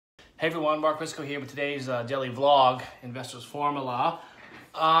Hey everyone, Marc Hrisko here with today's daily vlog, Investors Formula.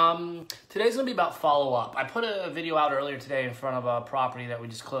 Today's going to be about follow-up. I put a video out earlier today in front of a property that we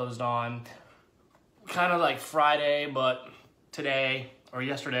just closed on, kind of like Friday, but today or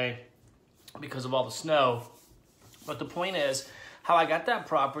yesterday because of all the snow. But the point is, how I got that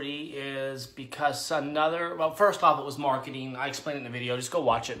property is because well, first off, it was marketing. I explained it in the video. Just go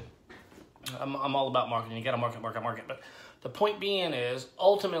watch it. I'm all about marketing. You got to market. But the point being is,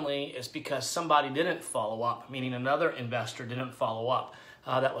 ultimately, it's because somebody didn't follow up, meaning another investor didn't follow up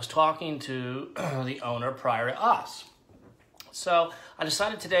that was talking to the owner prior to us. So I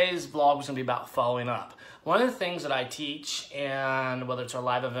decided today's vlog was going to be about following up. One of the things that I teach, and whether it's our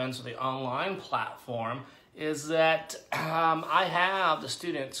live events or the online platform, is that I have the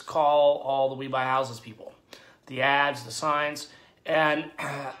students call all the We Buy Houses people, the ads, the signs, and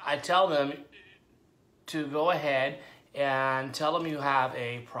I tell them to go ahead and tell them you have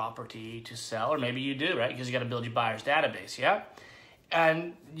a property to sell, or maybe you do, right? Because you got to build your buyer's database, yeah?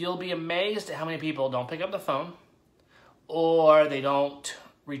 And you'll be amazed at how many people don't pick up the phone or they don't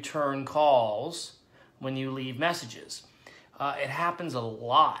return calls when you leave messages. It happens a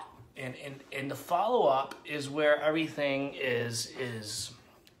lot. And the follow-up is where everything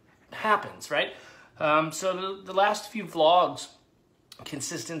happens, right? So the last few vlogs,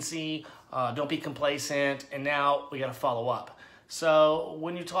 consistency, don't be complacent, and now we got to follow up. So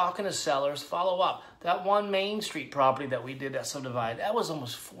when you're talking to sellers, follow up. That one Main Street property that we did that subdivide, that was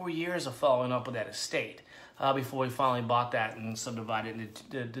almost 4 years of following up with that estate before we finally bought that and subdivided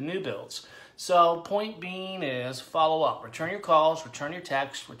into the new builds. So point being is follow up. Return your calls, return your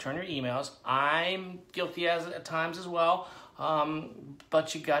texts, return your emails. I'm guilty at times as well,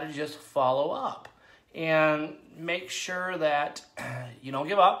 but you got to just follow up and make sure that you don't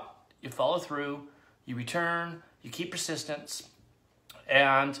give up. You follow through, you return, you keep persistence,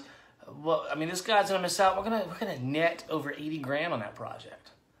 and well, I mean, this guy's gonna miss out. We're gonna net over 80 grand on that project,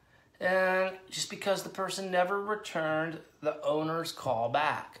 and just because the person never returned the owner's call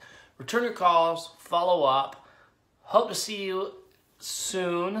back. Return your calls, follow up. Hope to see you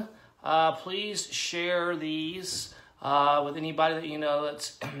soon. Please share these with anybody that you know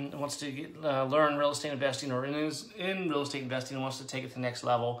that wants to learn real estate investing or is in real estate investing and wants to take it to the next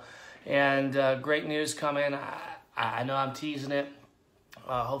level. And great news coming. I know I'm teasing it.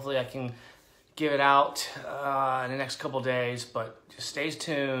 Hopefully I can give it out in the next couple days, but just stay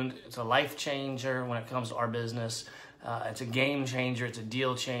tuned. It's a life changer when it comes to our business. It's a game changer. It's a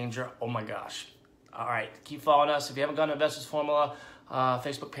deal changer. Oh my gosh. All right. Keep following us. If you haven't gone to Investors Formula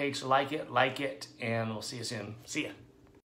Facebook page, like it, and we'll see you soon. See ya.